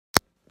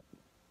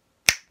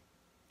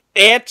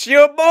It's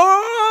your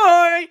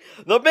boy,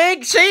 the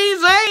Big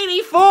Cheese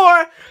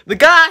 84, the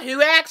guy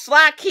who acts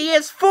like he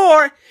is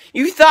 4.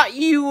 You thought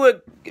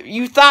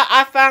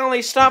I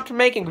finally stopped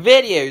making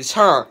videos,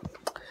 huh?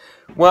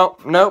 Well,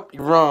 nope,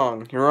 you're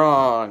wrong. You're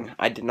wrong.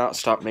 I did not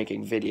stop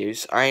making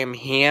videos. I am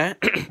here.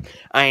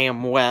 I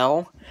am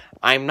well.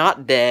 I'm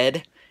not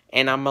dead,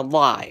 and I'm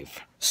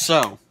alive.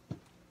 So,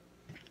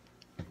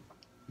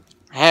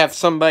 I have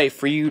somebody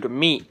for you to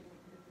meet.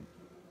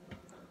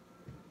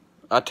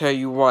 I'll tell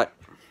you what.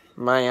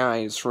 My eye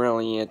is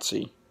really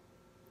itchy.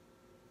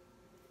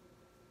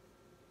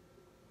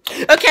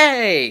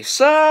 Okay,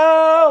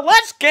 so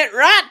let's get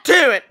right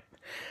to it.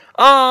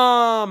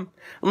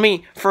 Let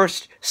me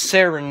first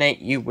serenade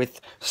you with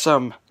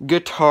some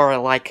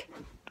guitar-like,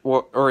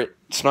 or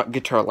it's not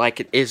guitar-like,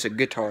 it is a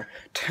guitar.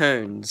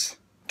 Tunes.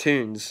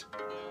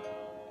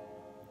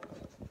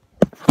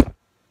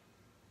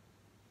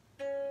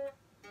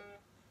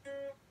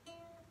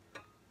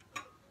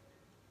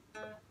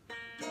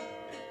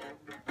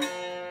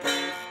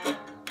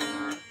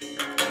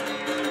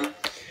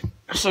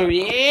 So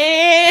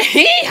yeah,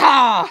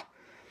 hee-haw!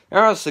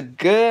 That was a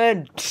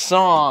good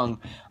song.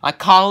 I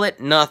call it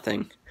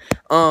nothing.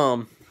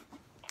 I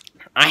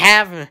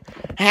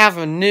have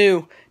a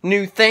new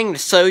thing to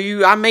show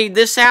you. I made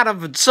this out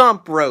of a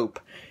jump rope.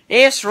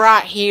 This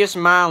right here's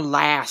my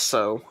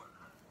lasso.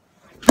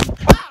 Wow,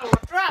 I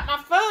dropped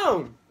my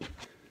phone.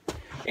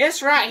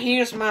 This right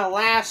here's my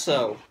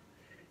lasso.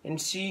 And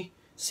see,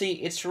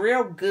 it's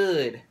real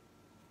good.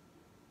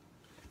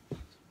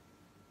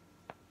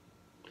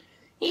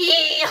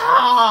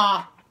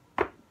 Yeehaw!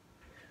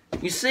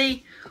 You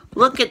see,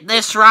 look at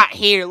this right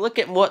here. Look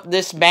at what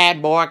this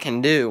bad boy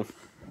can do.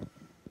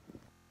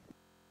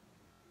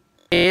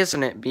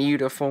 Isn't it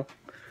beautiful?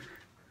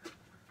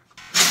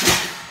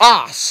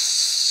 Ah,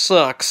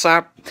 sucks.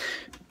 I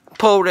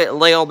pulled it a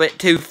little bit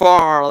too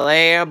far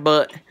there,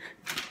 but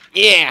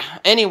yeah.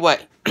 Anyway,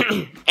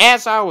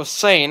 as I was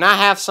saying, I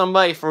have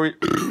somebody for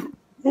you.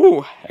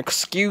 Ooh,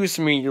 excuse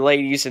me,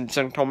 ladies and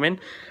gentlemen.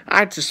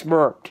 I just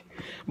burped.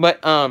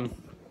 But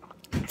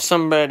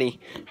somebody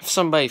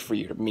for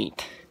you to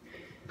meet.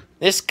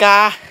 This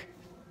guy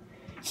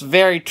is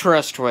very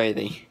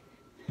trustworthy.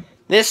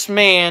 This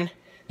man,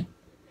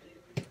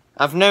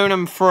 I've known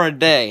him for a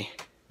day,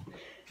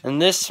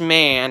 and this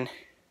man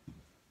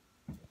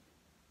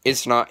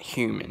is not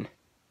human.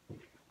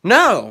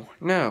 No,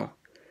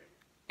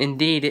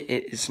 indeed it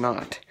is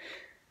not.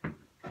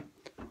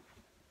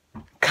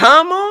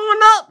 Come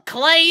on up,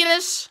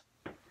 Cletus.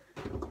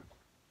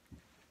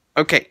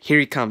 Okay, here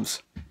he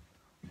comes.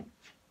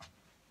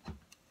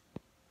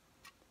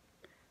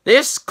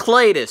 This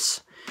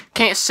Cletus,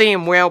 can't see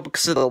him well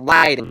because of the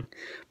lighting,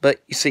 but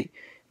you see,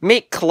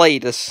 meet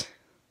Cletus.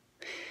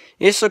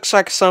 This looks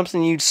like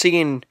something you'd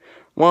see in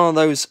one of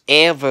those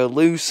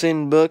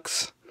Evolution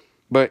books,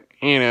 but,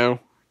 you know,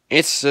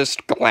 it's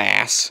just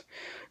glass.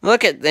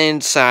 Look at the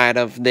inside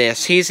of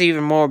this. He's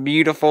even more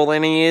beautiful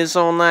than he is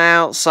on the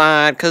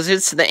outside, because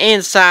it's the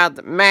inside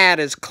that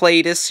matters,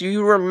 Cletus.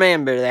 You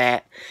remember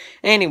that.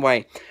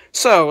 Anyway,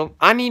 so,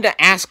 I need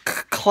to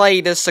ask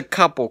Cletus a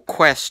couple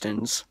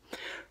questions.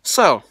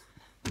 So,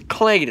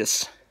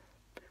 Cletus,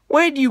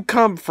 where do you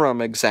come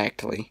from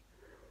exactly?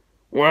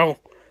 Well,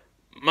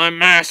 my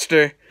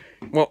master,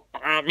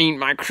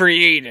 my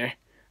creator,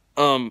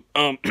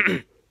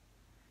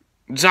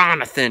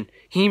 Jonathan,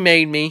 he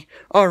made me.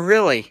 Oh,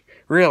 really?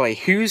 Really?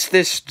 Who's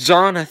this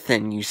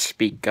Jonathan you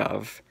speak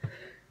of?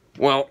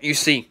 Well, you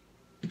see,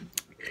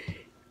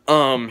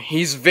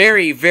 he's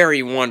very,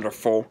 very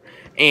wonderful,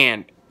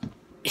 and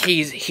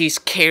he's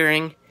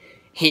caring.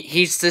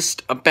 He's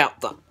just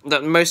about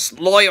the most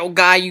loyal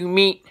guy you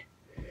meet.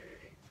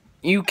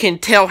 You can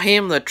tell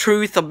him the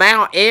truth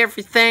about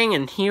everything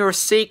and hear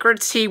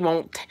secrets. He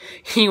won't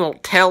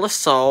tell a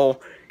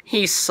soul.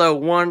 He's so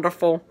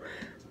wonderful.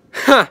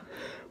 Huh.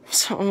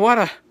 So what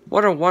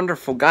a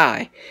wonderful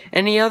guy.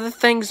 Any other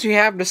things you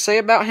have to say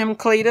about him,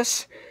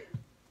 Cletus?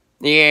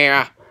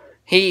 Yeah,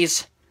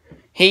 he's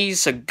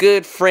a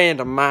good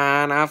friend of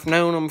mine. I've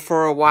known him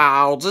for a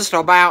while, just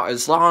about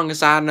as long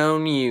as I've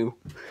known you.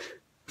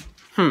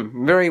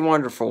 Very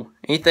wonderful.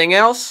 Anything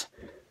else?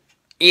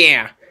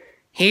 Yeah,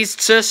 he's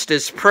just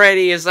as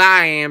pretty as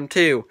I am,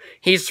 too.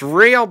 He's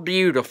real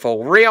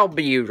beautiful,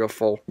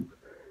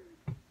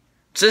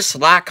 just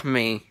like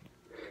me.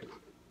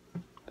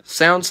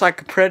 Sounds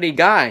like a pretty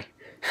guy.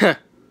 Huh.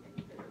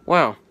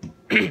 Well,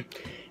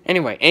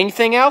 anyway,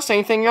 anything else?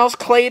 Anything else,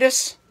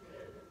 Cletus?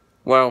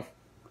 Well,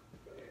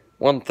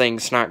 one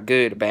thing's not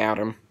good about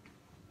him.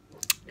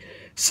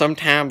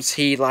 Sometimes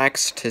he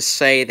likes to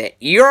say that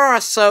you're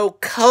so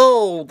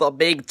cool, the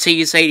Big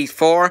Cheese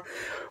 84,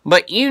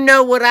 but you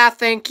know what I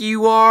think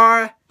you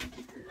are?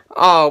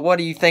 Oh, what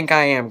do you think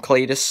I am,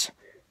 Cletus?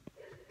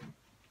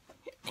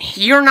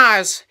 You're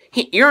not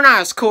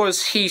as cool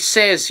as he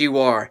says you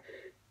are.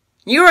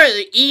 You're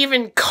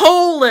even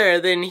cooler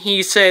than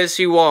he says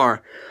you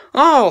are.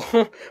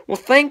 Oh, well,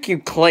 thank you,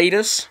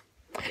 Cletus.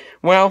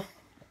 Well,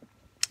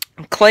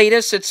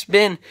 Cletus, it's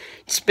been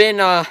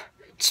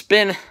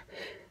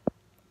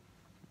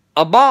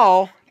a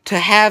ball to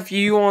have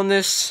you on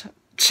this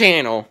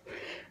channel.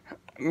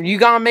 You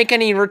gonna make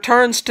any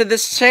returns to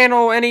this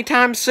channel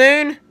anytime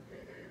soon?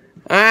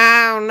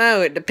 I don't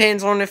know. It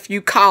depends on if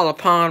you call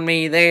upon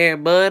me there,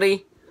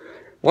 buddy.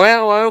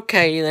 Well,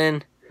 okay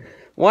then.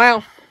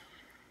 Well,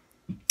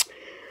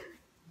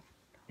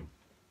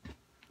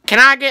 can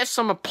I get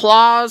some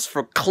applause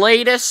for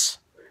Cletus?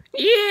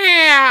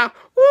 Yeah!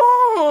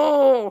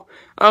 Whoa!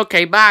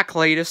 Okay, bye,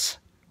 Cletus.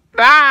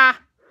 Bye!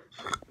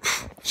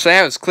 So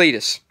that was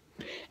Cletus.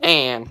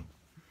 And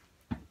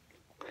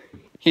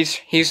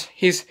he's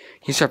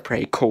a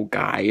pretty cool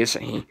guy,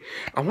 isn't he?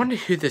 I wonder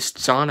who this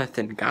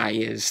Jonathan guy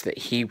is that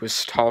he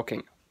was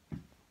talking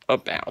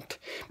about,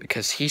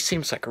 because he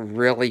seems like a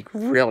really,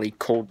 really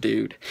cool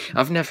dude.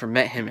 I've never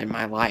met him in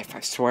my life, I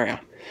swear.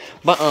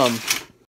 But,